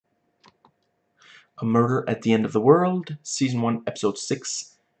A Murder at the End of the World, Season 1, Episode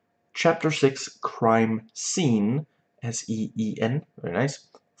 6, Chapter 6, Crime Scene, S-E-E-N, very nice,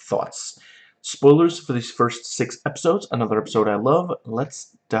 thoughts. Spoilers for these first 6 episodes, another episode I love.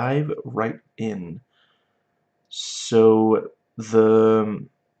 Let's dive right in. So, the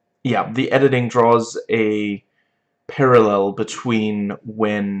editing draws a parallel between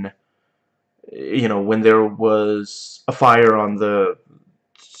when there was a fire on the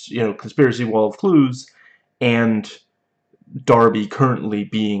conspiracy wall of clues and Darby currently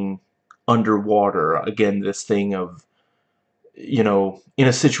being underwater. Again, this thing of in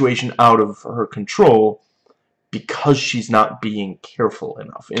a situation out of her control because she's not being careful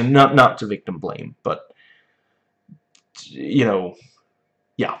enough. And not to victim blame, but yeah,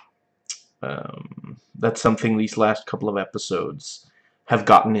 that's something these last couple of episodes have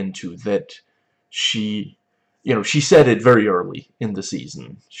gotten into, that she said it very early in the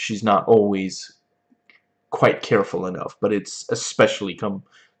season. She's not always quite careful enough, but it's especially come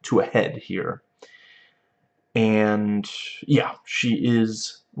to a head here. And yeah, she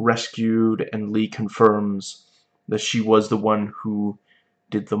is rescued, and Lee confirms that she was the one who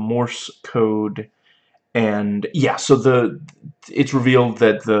did the Morse code. And yeah, so it's revealed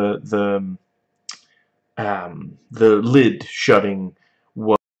that the lid shutting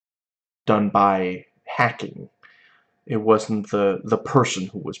was done by hacking. It wasn't the person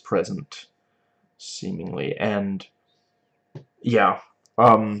who was present, seemingly. And yeah,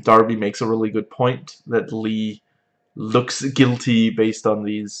 Darby makes a really good point that Lee looks guilty based on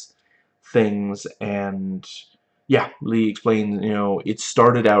these things. And yeah, Lee explains, it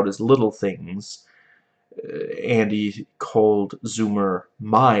started out as little things. Andy called Zoomer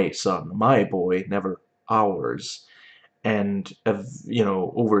my son, my boy, never ours. And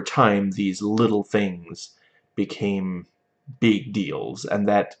over time, these little things became big deals, and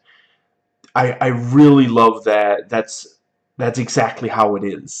that I really love that. That's exactly how it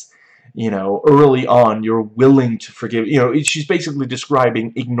is. Early on, you're willing to forgive. She's basically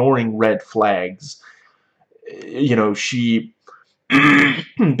describing ignoring red flags. She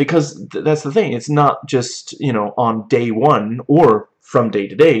because that's the thing. It's not just on day one or from day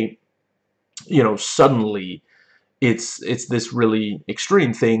to day. Suddenly it's this really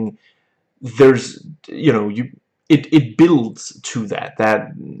extreme thing. There's it builds to that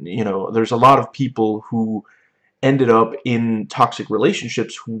there's a lot of people who ended up in toxic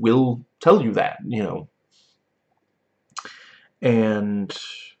relationships who will tell you that, and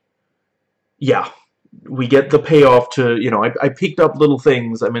yeah, we get the payoff to, I picked up little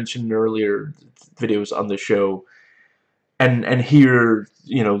things I mentioned in earlier videos on the show, and here,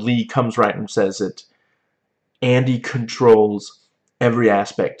 Lee comes right and says it. Andy controls every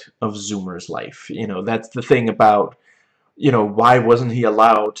aspect of Zoomer's life. That's the thing about, why wasn't he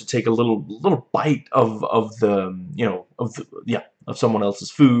allowed to take a little bite of someone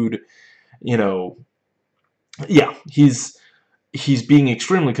else's food? Yeah, he's being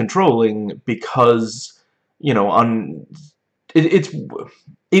extremely controlling because, it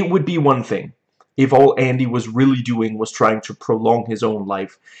would be one thing if all Andy was really doing was trying to prolong his own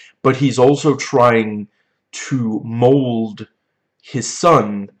life, but he's also trying to mold his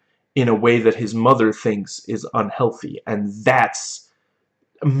son in a way that his mother thinks is unhealthy, and that's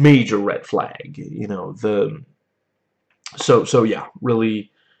a major red flag. So yeah,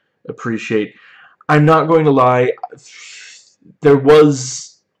 really appreciate. I'm not going to lie, there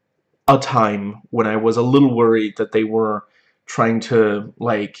was a time when I was a little worried that they were trying to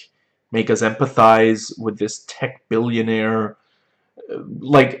make us empathize with this tech billionaire.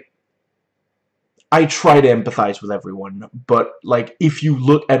 I try to empathize with everyone, but if you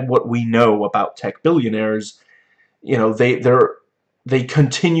look at what we know about tech billionaires, they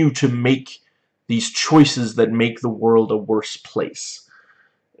continue to make these choices that make the world a worse place.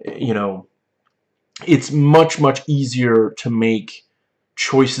 It's much easier to make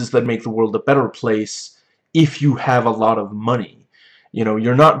choices that make the world a better place if you have a lot of money.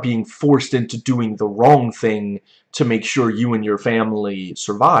 You're not being forced into doing the wrong thing to make sure you and your family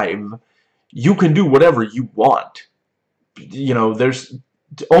survive. You can do whatever you want. There's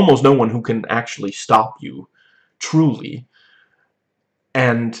almost no one who can actually stop you, truly.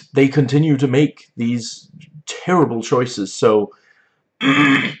 And they continue to make these terrible choices. So,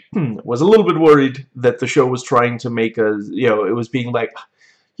 was a little bit worried that the show was trying to make us, it was being like,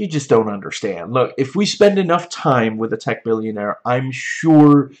 you just don't understand. Look, if we spend enough time with a tech billionaire, I'm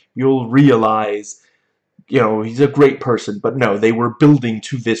sure you'll realize he's a great person. But no, they were building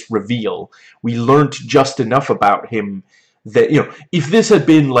to this reveal. We learned just enough about him that, if this had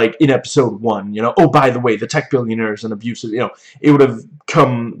been in episode 1, oh, by the way, the tech billionaire is an abusive, it would have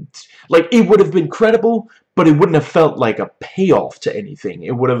come, like, it would have been credible, but it wouldn't have felt like a payoff to anything.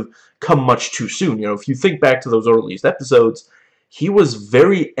 It would have come much too soon. You know, if you think back to those earliest episodes, he was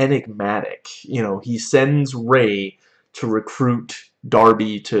very enigmatic. You know, he sends Ray to recruit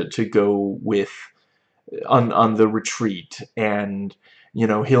Darby to go with on the retreat, and you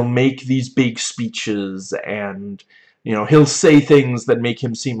know, he'll make these big speeches, and you know, he'll say things that make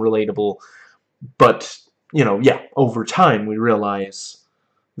him seem relatable, but you know, yeah, over time we realize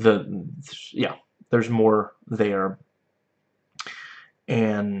yeah, there's more there.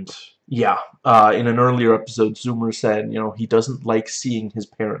 And yeah, in an earlier episode, Zoomer said, you know, he doesn't like seeing his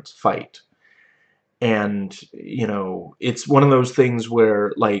parents fight. And, you know, it's one of those things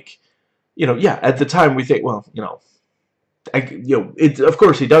where, like, you know, yeah, at the time we think, well, you know, of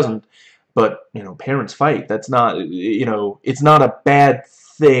course he doesn't, but, you know, parents fight. That's not, you know, it's not a bad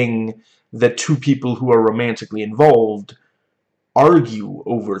thing that two people who are romantically involved argue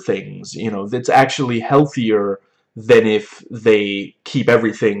over things. You know, that's actually healthier than if they keep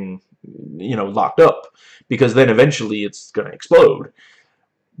everything, you know, locked up, because then eventually it's going to explode.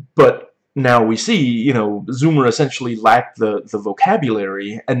 But now we see, you know, Zoomer essentially lacked the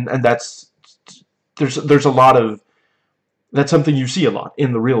vocabulary, and that's, there's a lot of, that's something you see a lot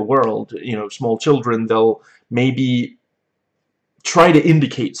in the real world. You know, small children, they'll maybe try to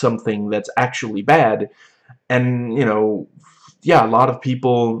indicate something that's actually bad, and, you know, yeah, a lot of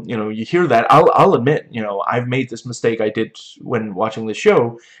people, you know, you hear that. I'll admit, you know, I've made this mistake I did when watching the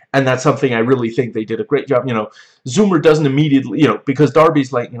show, and that's something I really think they did a great job. You know, Zoomer doesn't immediately, you know, because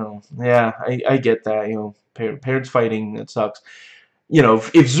Darby's like, you know, yeah, I get that, you know, parents fighting, it sucks. You know,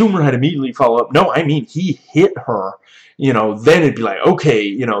 if Zoomer had immediately followed up, no, I mean, he hit her, you know, then it'd be like, okay,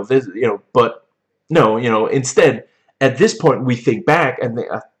 you know, this, you know, but no, you know, instead, at this point, we think back, and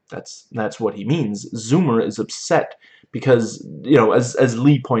that's what he means. Zoomer is upset because, you know, as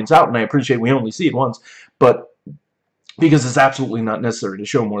Lee points out, and I appreciate we only see it once, but because it's absolutely not necessary to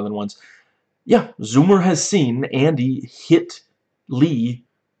show more than once, yeah, Zoomer has seen Andy hit Lee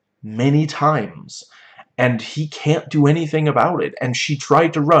many times, and he can't do anything about it, and she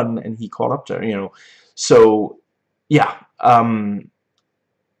tried to run, and he caught up to her, you know, so, yeah,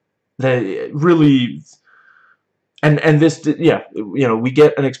 that really, and this, yeah, you know, we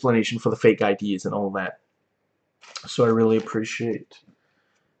get an explanation for the fake IDs and all that, so I really appreciate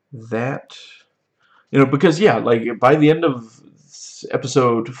that, you know, because, yeah, like, by the end of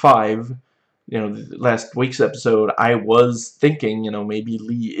episode 5, you know, last week's episode, I was thinking, you know, maybe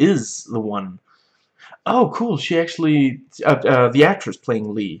Lee is the one. Oh, cool, she actually, the actress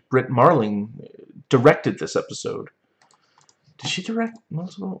playing Lee, Britt Marling, directed this episode. Did she direct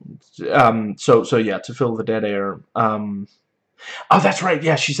multiple? So yeah, to fill the dead air. Oh, that's right.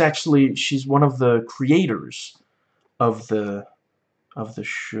 Yeah, she's one of the creators of the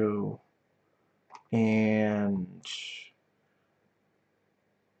show, and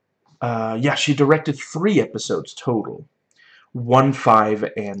yeah, she directed 3 episodes total, 1, 5,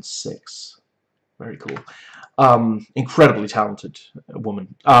 and 6. Very cool. Incredibly talented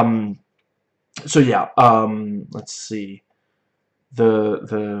woman. So yeah. Let's see.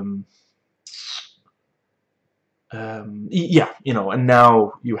 Yeah, you know, and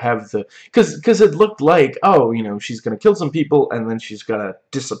now you have the, because it looked like, oh, you know, she's gonna kill some people and then she's gonna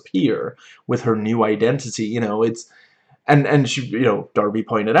disappear with her new identity, you know, it's, and she, you know, Darby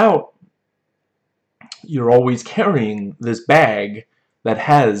pointed out, you're always carrying this bag that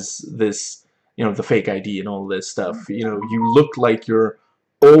has this, you know, the fake ID and all this stuff, you know, you look like you're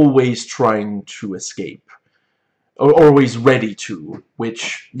always trying to escape, or always ready to,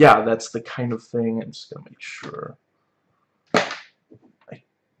 which, yeah, that's the kind of thing, I'm just gonna make sure. I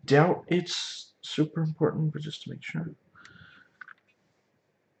doubt it's super important, but just to make sure.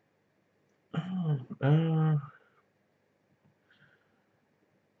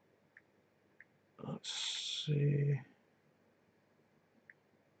 Let's see.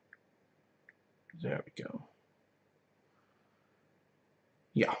 There we go.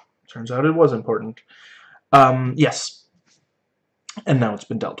 Yeah, turns out it was important. Yes. And now it's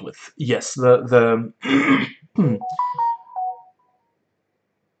been dealt with. Yes, the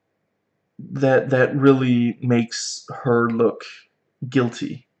that really makes her look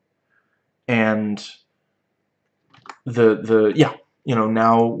guilty, and the yeah, you know,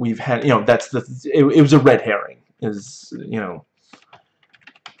 now we've had, you know, that's the, it was a red herring, is, you know,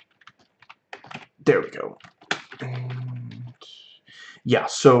 there we go. And yeah,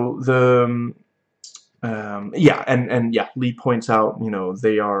 so the yeah, and yeah, Lee points out, you know,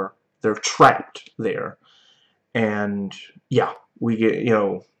 they're trapped there, and yeah, we get, you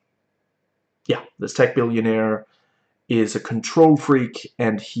know, yeah, this tech billionaire is a control freak,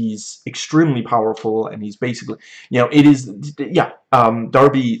 and he's extremely powerful, and he's basically, it is, yeah,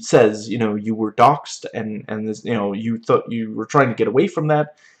 Darby says, you were doxxed, and this, you thought you were trying to get away from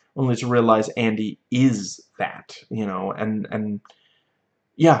that, only to realize Andy is that, and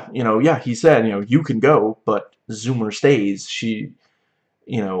yeah, yeah, he said, you can go, but Zoomer stays. You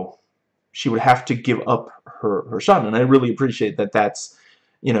know, she would have to give up her son, and I really appreciate that. That's,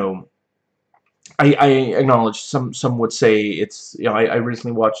 you know, I acknowledge some would say it's, I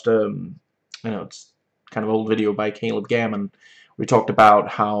recently watched it's kind of old video by Caleb Gammon. We talked about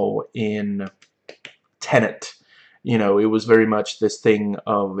how in Tenet, it was very much this thing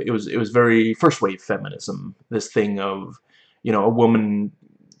of, it was very first wave feminism, this thing of, a woman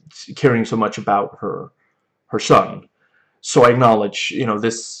caring so much about her son. So I acknowledge,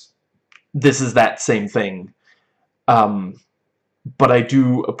 this is that same thing. But I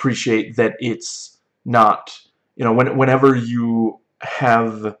do appreciate that it's not, whenever you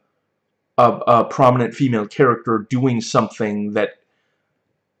have a prominent female character doing something that,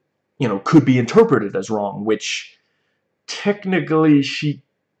 could be interpreted as wrong, which technically she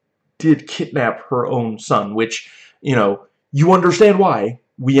did kidnap her own son, which, you understand why.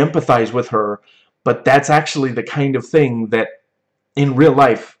 We empathize with her, but that's actually the kind of thing that in real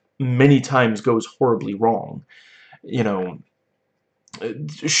life many times goes horribly wrong.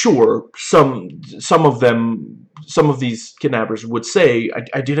 Sure, some of these kidnappers would say,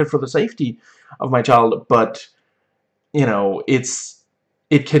 I did it for the safety of my child, but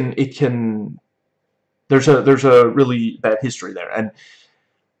it can there's a really bad history there, and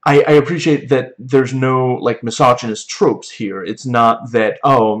I appreciate that there's no like misogynist tropes here. It's not that,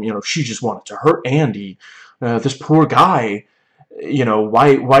 oh, she just wanted to hurt Andy, this poor guy,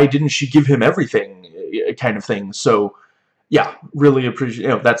 why didn't she give him everything, kind of thing. So yeah, really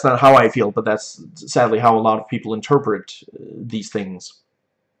appreciate, that's not how I feel, but that's sadly how a lot of people interpret these things.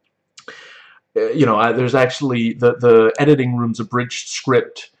 There's actually the editing room's abridged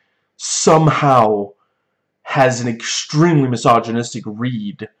script somehow has an extremely misogynistic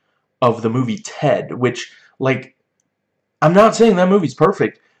read of the movie Ted, which, like, I'm not saying that movie's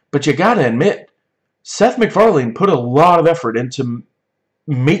perfect, but you gotta admit, Seth MacFarlane put a lot of effort into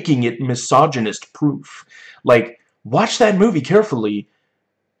making it misogynist-proof. Like, watch that movie carefully.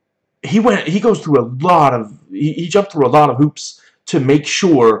 He goes through a lot of, he jumped through a lot of hoops to make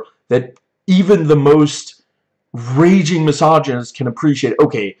sure that even the most raging misogynist can appreciate,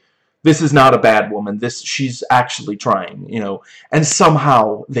 okay, this is not a bad woman. She's actually trying, and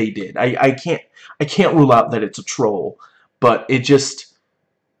somehow they did. I can't rule out that it's a troll, but it just,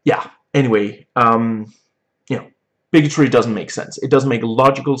 yeah. Anyway, bigotry doesn't make sense. It doesn't make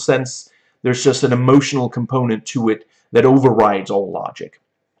logical sense. There's just an emotional component to it that overrides all logic.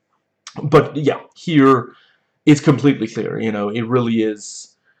 But yeah, here it's completely clear. It really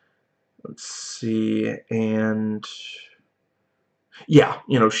is. Let's see, and yeah,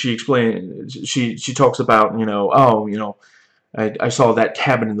 she explained. She talks about, oh, I saw that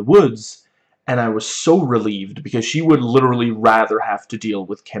cabin in the woods, and I was so relieved because she would literally rather have to deal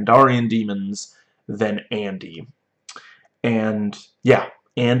with Kandarian demons than Andy. And yeah,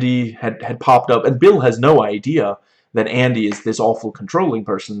 Andy had popped up, and Bill has no idea that Andy is this awful controlling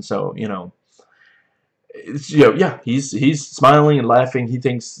person. So yeah, he's smiling and laughing. He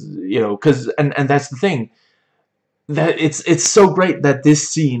thinks, because and that's the thing, that it's so great that this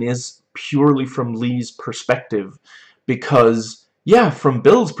scene is purely from Lee's perspective, because yeah, from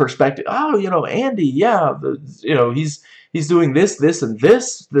Bill's perspective, oh, Andy, yeah, he's doing this and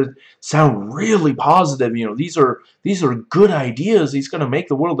this that sound really positive. These are good ideas. He's going to make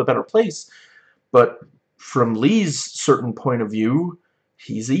the world a better place. But from Lee's certain point of view,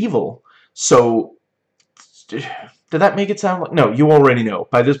 he's evil. So did that make it sound like, no, you already know.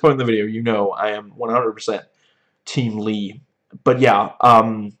 By this point in the video, I am 100% Team Lee. But yeah,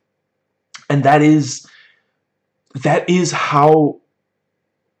 and that is how,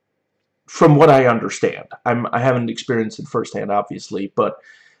 from what I understand, I haven't experienced it firsthand, obviously, but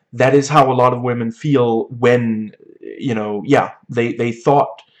that is how a lot of women feel when, yeah, they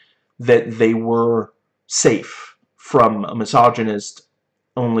thought that they were safe from a misogynist,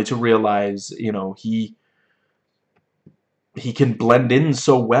 only to realize, he can blend in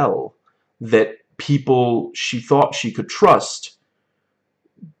so well that people she thought she could trust,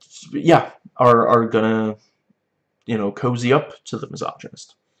 yeah, are gonna, cozy up to the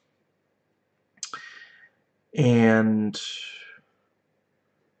misogynist. And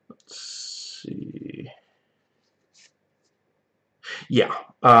let's see, yeah,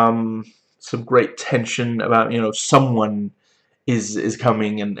 some great tension about, someone is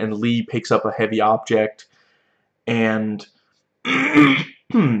coming, and Lee picks up a heavy object, and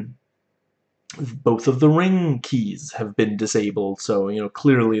both of the ring keys have been disabled, so, you know,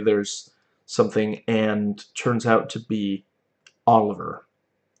 clearly there's something, and turns out to be Oliver.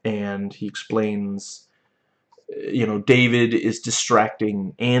 And he explains, you know, David is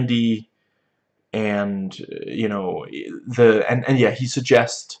distracting Andy, and, you know, and yeah, he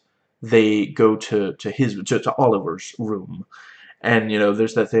suggests they go to Oliver's room. And, you know,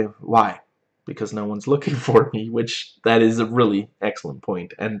 there's that thing, why? Because no one's looking for me, which that is a really excellent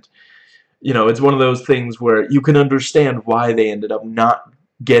point. And, you know, it's one of those things where you can understand why they ended up not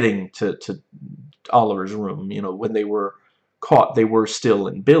getting to Oliver's room. You know, when they were caught, they were still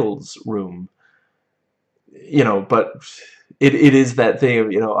in Bill's room. You know, but it is that thing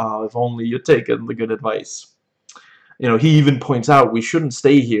of, you know, oh, if only you'd taken the good advice. You know, he even points out we shouldn't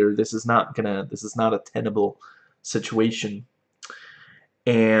stay here. This is not a tenable situation.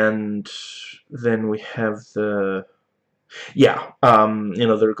 And then we have the, yeah, you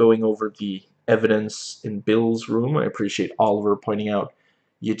know, they're going over the evidence in Bill's room. I appreciate Oliver pointing out,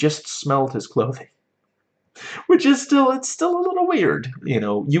 you just smelled his clothing. Which is still, it's still a little weird. You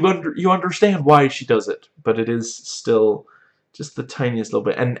know, you understand why she does it, but it is still just the tiniest little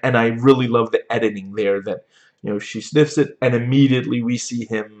bit. And I really love the editing there that, you know, she sniffs it and immediately we see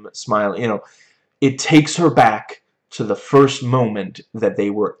him smile. You know, it takes her back to the first moment that they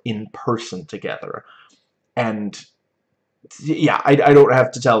were in person together. And yeah, I don't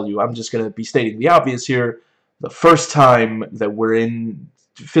have to tell you. I'm just going to be stating the obvious here. The first time that we're in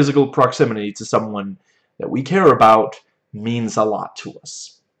physical proximity to someone that we care about means a lot to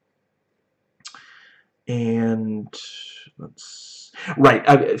us. And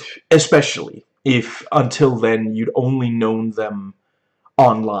right, especially if until then you'd only known them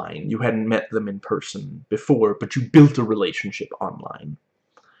online. You hadn't met them in person before, but you built a relationship online.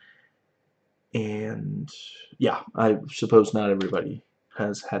 And yeah, I suppose not everybody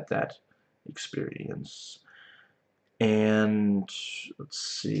has had that experience. And let's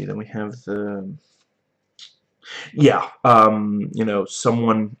see, then we have the, yeah, you know,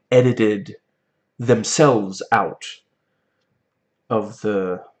 someone edited themselves out of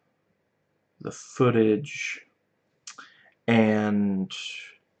the footage, and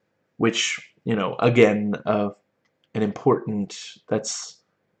which, you know, again, an important, that's,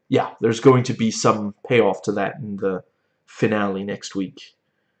 yeah, there's going to be some payoff to that in the finale next week,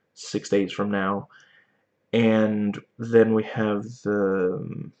 6 days from now. And then we have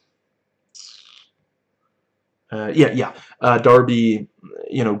the, Darby,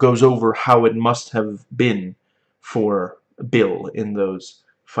 you know, goes over how it must have been for Bill in those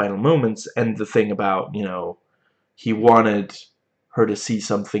final moments, and the thing about, you know, he wanted her to see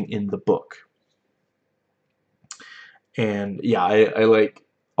something in the book. And yeah, I like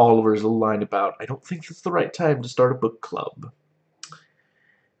Oliver's line about, I don't think it's the right time to start a book club.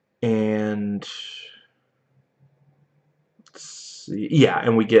 And let's see, yeah,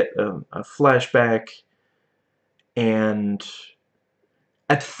 and we get a flashback, and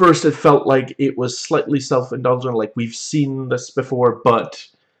at first it felt like it was slightly self-indulgent, like we've seen this before, but,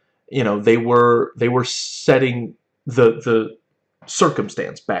 you know, they were setting the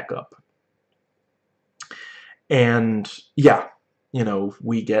circumstance back up. And yeah, you know,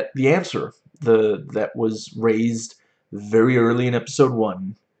 we get the answer that was raised very early in episode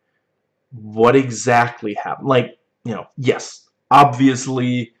 1. What exactly happened? Like, you know, yes,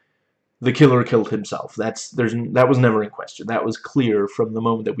 obviously the killer killed himself. That was never in question. That was clear from the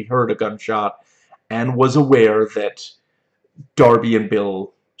moment that we heard a gunshot and was aware that Darby and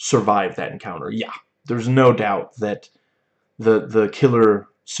Bill survived that encounter. Yeah, there's no doubt that the killer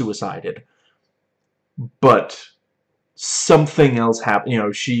suicided. But something else happened. You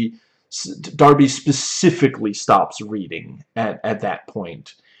know, Darby specifically stops reading at that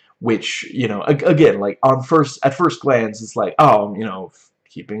point, which, you know, again, like at first glance, it's like, oh, you know,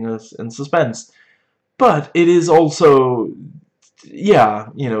 keeping us in suspense. But it is also, yeah,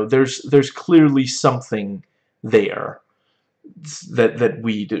 you know, there's clearly something there that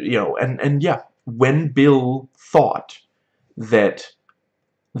we do, you know, and yeah, when Bill thought that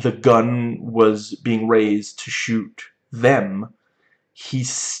the gun was being raised to shoot them, he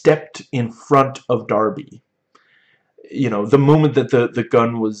stepped in front of Darby. You know, the moment that the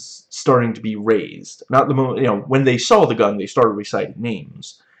gun was starting to be raised, not the moment, you know, when they saw the gun, they started reciting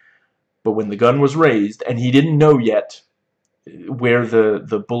names. But when the gun was raised, and he didn't know yet where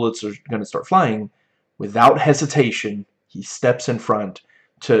the bullets are going to start flying, without hesitation, he steps in front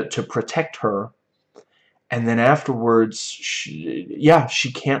to protect her. And then afterwards,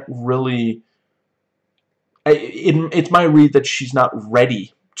 she can't really... It's my read that she's not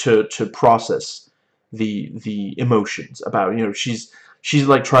ready to process the emotions about, you know, she's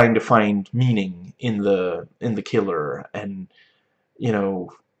like trying to find meaning in the killer, and you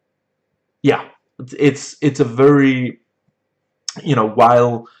know, yeah, it's a very, you know,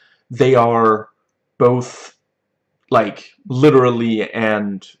 while they are both like literally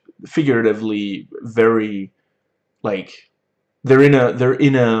and figuratively very, like, they're in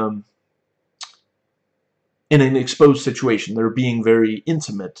an exposed situation. They're being very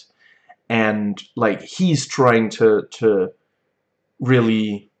intimate, and like he's trying to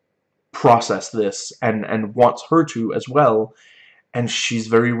really process this, and wants her to as well, and she's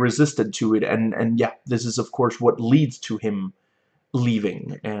very resistant to it, and yeah, this is of course what leads to him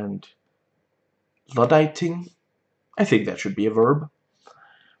leaving. And Ludditing, I think that should be a verb.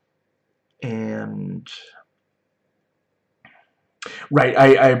 And right,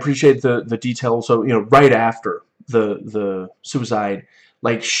 I appreciate the detail. So, you know, right after the suicide,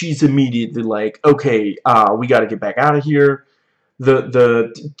 like she's immediately like, okay, we got to get back out of here.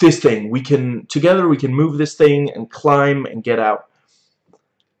 This thing, we can together, we can move this thing and climb and get out.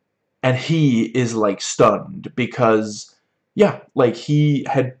 And he is like stunned because, yeah, like he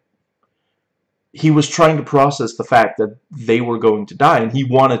was trying to process the fact that they were going to die, and he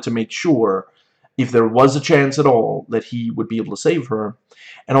wanted to make sure, if there was a chance at all, that he would be able to save her.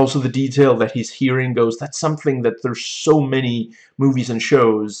 And also the detail that his hearing goes, that's something that there's so many movies and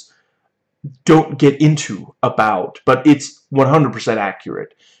shows don't get into about, but it's 100%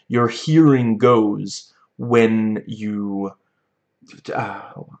 accurate. Your hearing goes when you...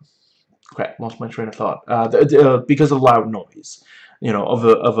 crap, lost my train of thought. Because of loud noise, you know,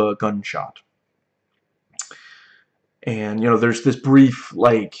 of a gunshot. And, you know, there's this brief,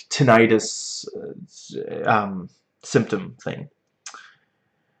 like, tinnitus symptom thing.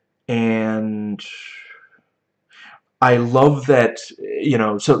 And I love that, you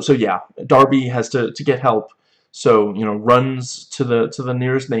know, so yeah, Darby has to get help. So, you know, runs to the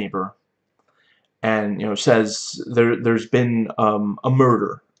nearest neighbor, and, you know, says there's been a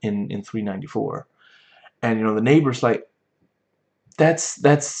murder in 394. And, you know, the neighbor's like, that's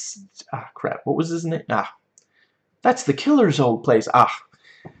crap, what was his name? That's the killer's old place.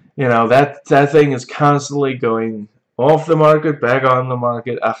 You know, that thing is constantly going off the market, back on the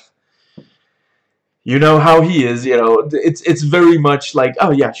market. You know how he is, you know, it's very much like,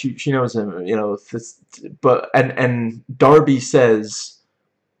 oh yeah, she knows him, you know, this, but, and Darby says,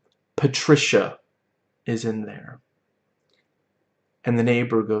 Patricia is in there. And the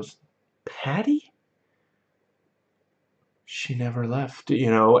neighbor goes, Patty? She never left, you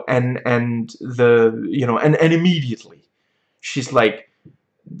know, and you know, and immediately she's like,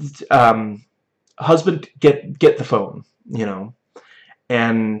 husband, get the phone, you know.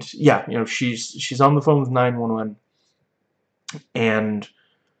 And yeah, you know, she's on the phone with 911, and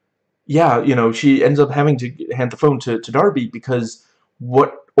yeah, you know, she ends up having to hand the phone to Darby, because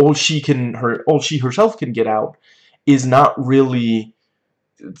all she herself can get out is not really,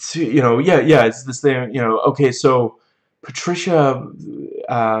 you know, yeah, it's this thing, you know, okay, so Patricia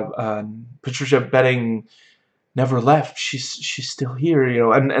Betting never left. She's still here, you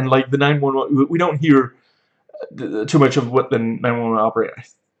know, and like the 911, we don't hear too much of what the 911 operator,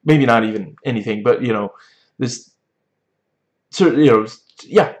 maybe not even anything, but you know, this, so you know,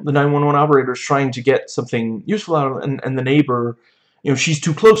 yeah, the 911 operator is trying to get something useful out of it, and the neighbor, you know, she's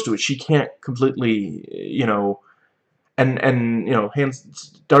too close to it. She can't completely, you know, and you know,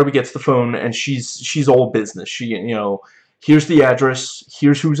 Darby gets the phone, and she's all business. She, you know, here's the address,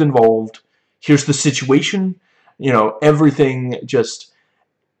 here's who's involved, here's the situation, you know, everything. Just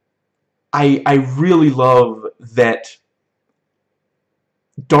I really love that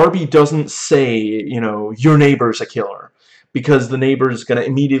Darby doesn't say, you know, your neighbor's a killer, because the neighbor's gonna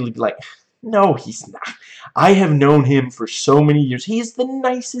immediately be like, no, he's not. I have known him for so many years. He's the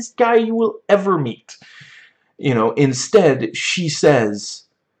nicest guy you will ever meet. You know, instead, she says,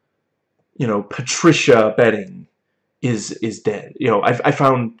 you know, Patricia Betting is dead. You know, I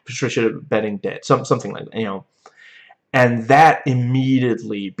found Patricia Betting dead. Something like that, you know. And that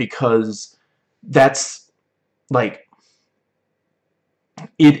immediately, because that's, like,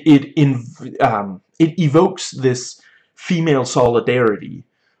 it evokes this female solidarity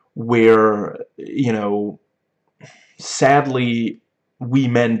where, you know, sadly, we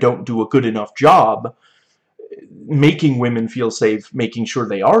men don't do a good enough job making women feel safe, making sure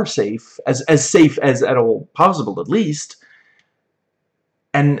they are safe, as safe as at all possible, at least.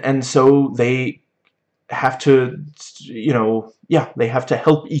 And so they have to, you know, yeah, they have to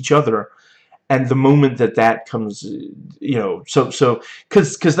help each other. And the moment that comes, you know, so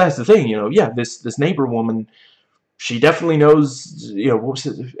because that's the thing, you know, yeah, this neighbor woman, she definitely knows, you know, what was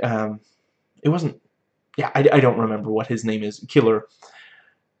it? It wasn't yeah, I don't remember what his name is, killer.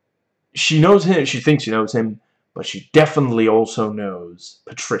 She knows him, she thinks she knows him, but she definitely also knows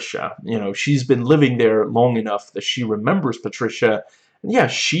Patricia. You know, she's been living there long enough that she remembers Patricia. And yeah,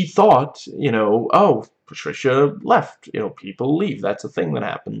 she thought, you know, oh, Patricia left. You know, people leave. That's a thing that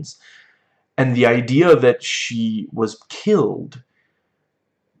happens. And the idea that she was killed,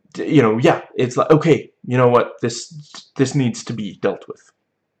 you know, yeah, it's like, okay, you know what, this needs to be dealt with.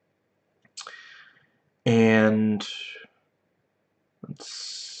 And let's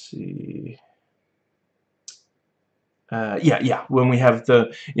see. Yeah, when we have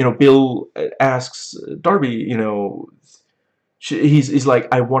the, you know, Bill asks Darby, you know, he's like,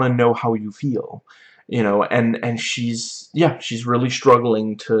 I want to know how you feel, you know, and she's, yeah, she's really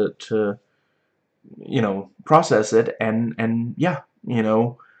struggling to you know, process it, and yeah, you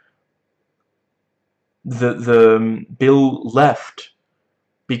know, the Bill left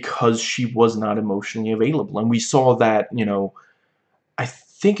because she was not emotionally available, and we saw that, you know, I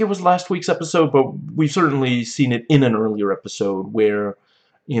think it was last week's episode, but we've certainly seen it in an earlier episode where,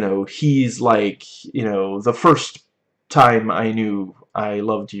 you know, he's like, you know, the first time I knew I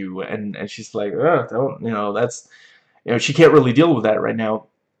loved you, and she's like, don't, you know, that's, you know, she can't really deal with that right now,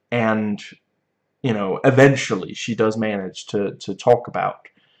 and, you know, eventually she does manage to talk about,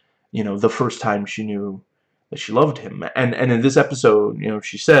 you know, the first time she knew that she loved him, and in this episode, you know,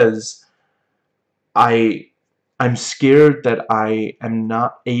 she says, I I'm scared that I am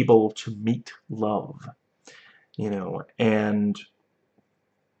not able to meet love, you know, and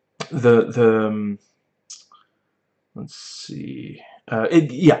the let's see,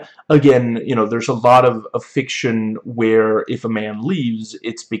 yeah, again, you know, there's a lot of fiction where if a man leaves,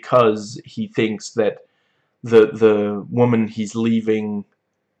 it's because he thinks that the woman he's leaving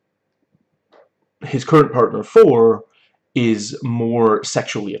his current partner for is more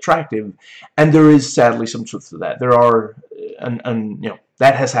sexually attractive, and there is sadly some truth to that. There are, and you know,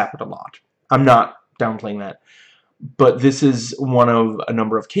 that has happened a lot. I'm not downplaying that, but this is one of a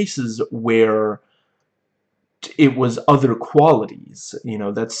number of cases where it was other qualities. You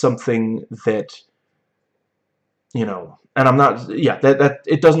know, that's something that, you know, and I'm not, yeah, that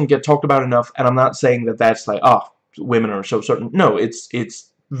it doesn't get talked about enough, and I'm not saying that that's like, oh, women are so certain. No,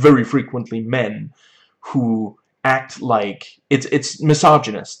 it's very frequently men who act like it's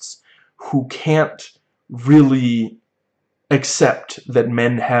misogynists who can't really accept that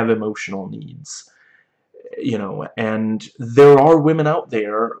men have emotional needs, you know, and there are women out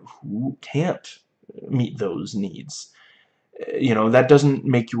there who can't meet those needs. You know, that doesn't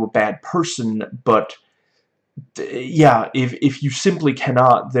make you a bad person, but yeah, if you simply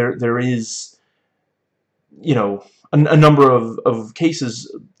cannot, there is, you know, a number of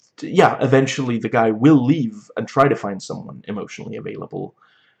cases, yeah, eventually the guy will leave and try to find someone emotionally available,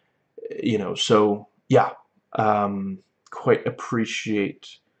 you know, so, yeah, quite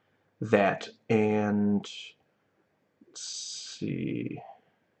appreciate that, and, let's see,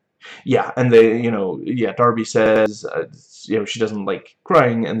 yeah, and they, you know, yeah, Darby says, you know, she doesn't like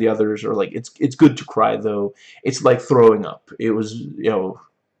crying, and the others are like, it's good to cry, though, it's like throwing up, it was, you know,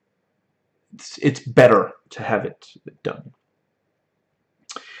 it's better to have it done.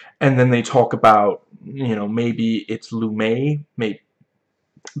 And then they talk about, you know, maybe it's Lumet, maybe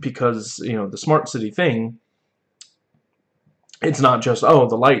because, you know, the smart city thing, it's not just, oh,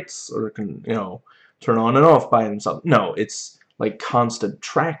 the lights or can, you know, turn on and off by themselves. No, it's like constant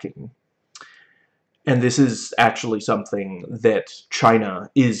tracking. And this is actually something that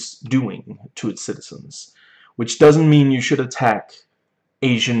China is doing to its citizens, which doesn't mean you should attack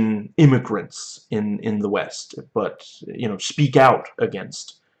Asian immigrants in the West, but, you know, speak out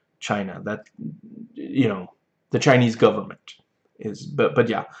against China. That, you know, the Chinese government is, but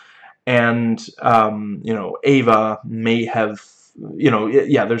yeah, and you know, Ava may have, you know,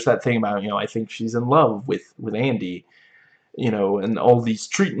 yeah, there's that thing about, you know, I think she's in love with Andy, you know, and all these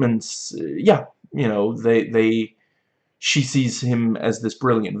treatments, yeah, you know, she sees him as this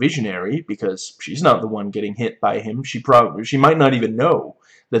brilliant visionary because she's not the one getting hit by him. She might not even know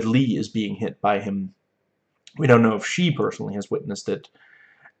that Lee is being hit by him. We don't know if she personally has witnessed it.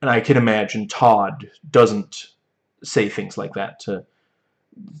 And I can imagine Todd doesn't say things like that to,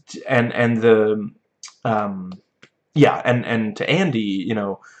 and the yeah, and to Andy, you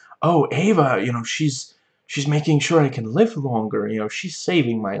know, oh, Ava, you know, she's making sure I can live longer, you know, she's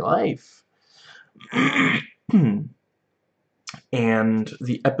saving my life. And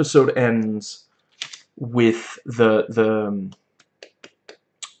the episode ends with the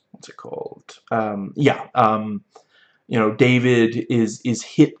what's it called? Yeah, you know, David is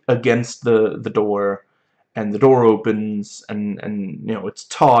hit against the door, and the door opens, and you know, it's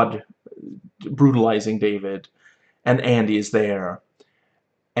Todd brutalizing David, and Andy is there,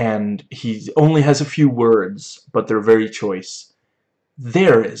 and he only has a few words, but they're very choice.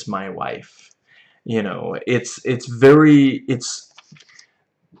 There is my wife. You know, it's very, it's,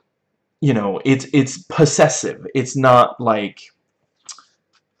 you know, it's possessive. It's not like,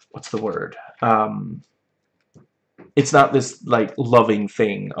 what's the word? It's not this like loving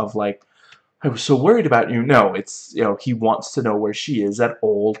thing of like, I was so worried about you. No, it's, you know, he wants to know where she is at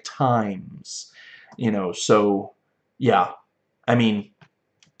all times. You know, so yeah, I mean,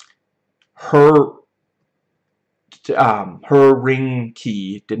 her her ring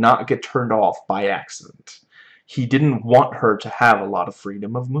key did not get turned off by accident. He didn't want her to have a lot of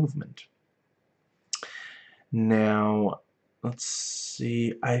freedom of movement. Now, let's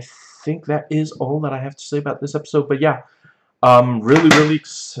see. I think that is all that I have to say about this episode. But yeah, really,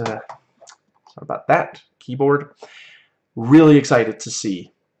 sorry about that keyboard. Really excited to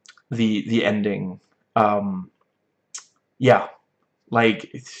see the ending. Yeah,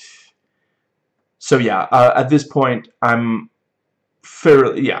 like, so yeah. At this point, I'm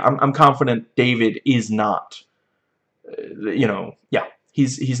fairly, yeah, I'm confident David is not, you know, yeah,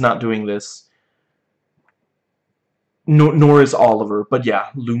 he's not doing this. Nor is Oliver. But yeah,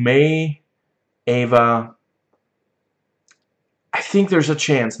 Lumet, Ava. I think there's a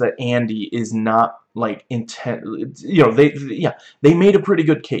chance that Andy is not like intent. You know, they made a pretty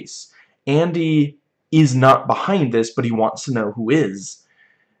good case. Andy is not behind this, but he wants to know who is.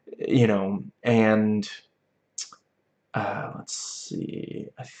 You know, and let's see.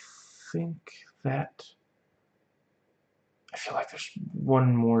 I think that. I feel like there's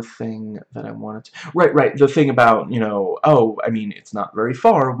one more thing that I wanted to... Right, the thing about, you know, oh, I mean, it's not very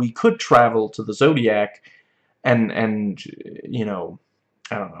far. We could travel to the Zodiac and you know,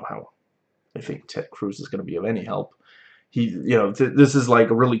 I don't know how I think Ted Cruz is going to be of any help. He, you know, this is like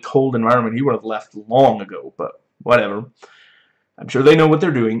a really cold environment. He would have left long ago, but whatever. I'm sure they know what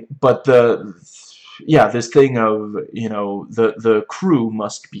they're doing. But yeah, this thing of, you know, the crew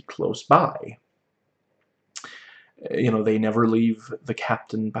must be close by. You know, they never leave the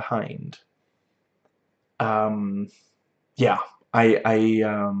captain behind. Yeah, I'm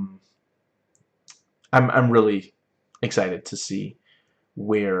really excited to see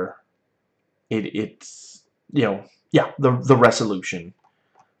where it's, you know, yeah, the resolution.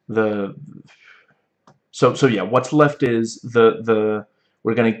 So yeah, what's left is we're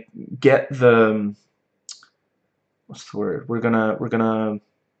gonna get the, what's the word? We're gonna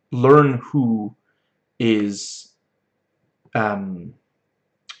learn who is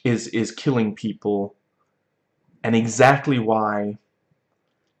killing people and exactly why.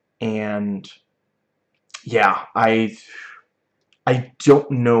 And yeah, I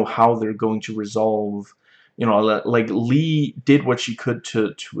don't know how they're going to resolve, you know, like Lee did what she could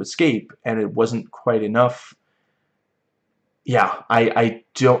to escape, and it wasn't quite enough. Yeah, I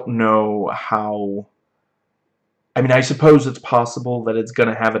don't know how. I mean, I suppose it's possible that it's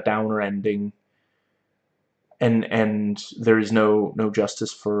gonna have a downer ending, and there is no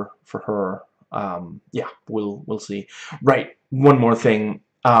justice for her. Yeah, we'll see. Right, one more thing.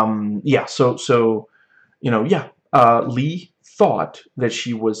 Yeah, so you know, yeah, Lee thought that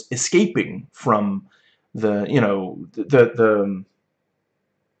she was escaping from the, you know, the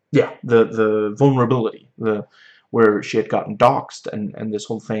vulnerability, where she had gotten doxxed and this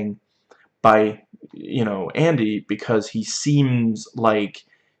whole thing by, you know, Andy, because he seems like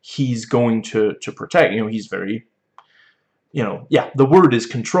he's going to protect, you know, he's very, you know, yeah, the word is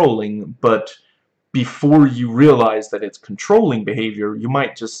controlling, but before you realize that it's controlling behavior, you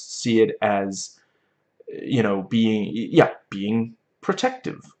might just see it as, you know, being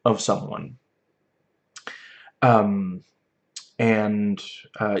protective of someone. And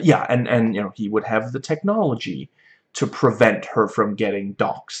yeah, and you know, he would have the technology to prevent her from getting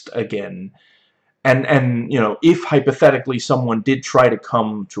doxxed again. And you know, if hypothetically someone did try to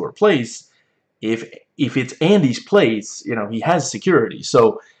come to her place, if it's Andy's place, you know, he has security,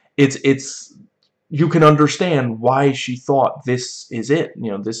 so it's you can understand why she thought this is it,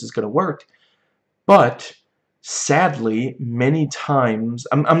 you know, this is going to work. But sadly, many times,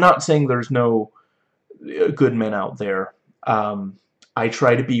 I'm not saying there's no good men out there. I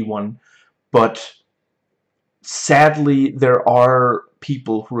try to be one, but sadly, there are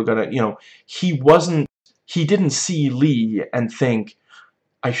people who are gonna, you know, he didn't see Lee and think,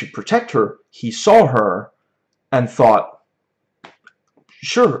 I should protect her. He saw her and thought,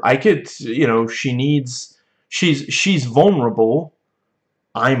 sure, I could, you know, she's vulnerable.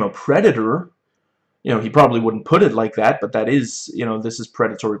 I'm a predator. You know, he probably wouldn't put it like that, but that is, you know, this is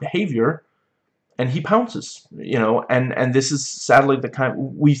predatory behavior. and he pounces, you know, and this is sadly the kind,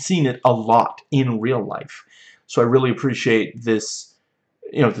 we've seen it a lot in real life. So I really appreciate this,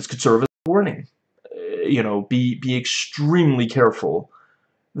 you know, this could serve as a warning. You know, be extremely careful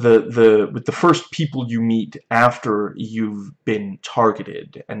with the first people you meet after you've been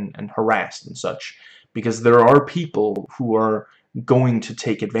targeted and harassed and such, because there are people who are going to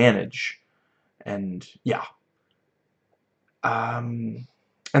take advantage. And yeah,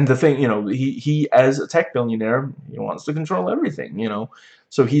 and the thing, you know, he as a tech billionaire, he wants to control everything, you know,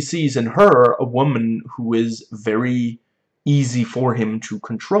 so he sees in her a woman who is very easy for him to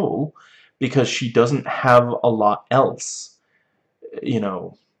control because she doesn't have a lot else, you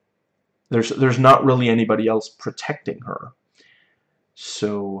know. There's not really anybody else protecting her.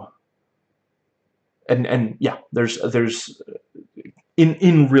 So, and yeah, there's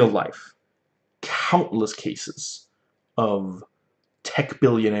in real life countless cases of tech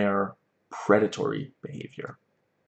billionaire predatory behavior.